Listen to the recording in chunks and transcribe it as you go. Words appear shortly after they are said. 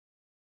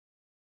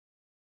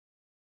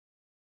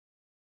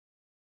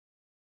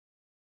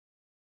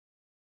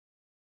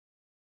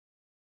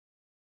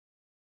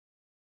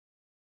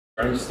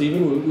I'm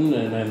Stephen Wooten,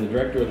 and I'm the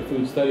director of the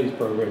Food Studies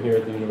program here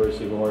at the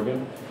University of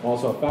Oregon. I'm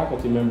also a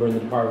faculty member in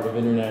the Department of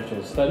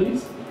International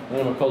Studies,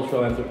 and I'm a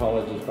cultural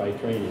anthropologist by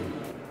training.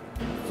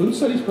 The Food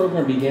Studies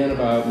program began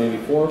about maybe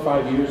 4 or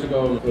 5 years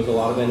ago. There was a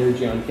lot of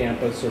energy on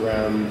campus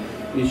around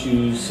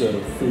issues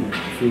of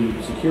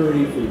food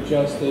security, food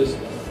justice,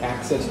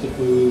 access to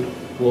food,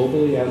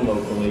 globally and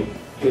locally.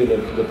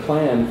 The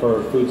plan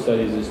for Food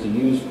Studies is to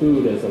use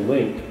food as a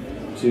link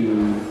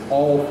to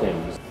all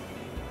things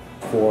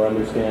for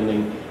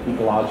understanding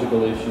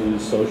ecological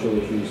issues, social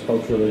issues,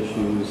 cultural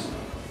issues.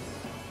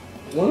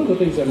 One of the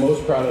things I'm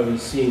most proud of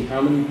is seeing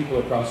how many people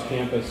across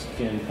campus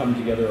can come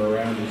together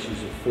around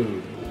issues of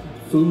food.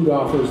 Food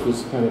offers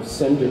this kind of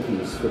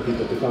centerpiece for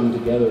people to come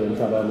together and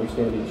try to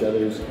understand each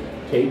other's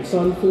takes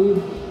on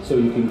food, so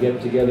you can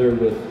get together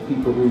with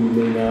people who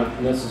you may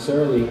not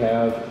necessarily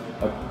have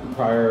a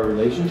prior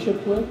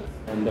relationship with.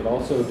 And I've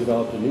also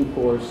developed a new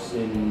course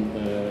in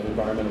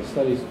environmental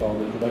studies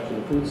called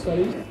Introduction to Food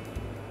Studies.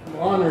 I'm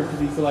honored to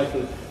be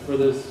selected for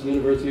this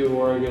University of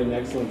Oregon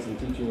Excellence in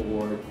Teaching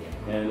Award,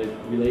 and it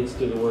relates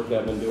to the work that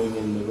I've been doing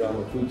in the realm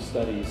of food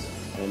studies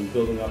and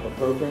building up a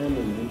program,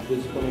 an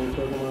interdisciplinary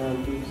program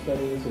around food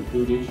studies and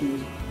food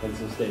issues and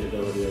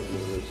sustainability at the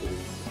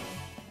university.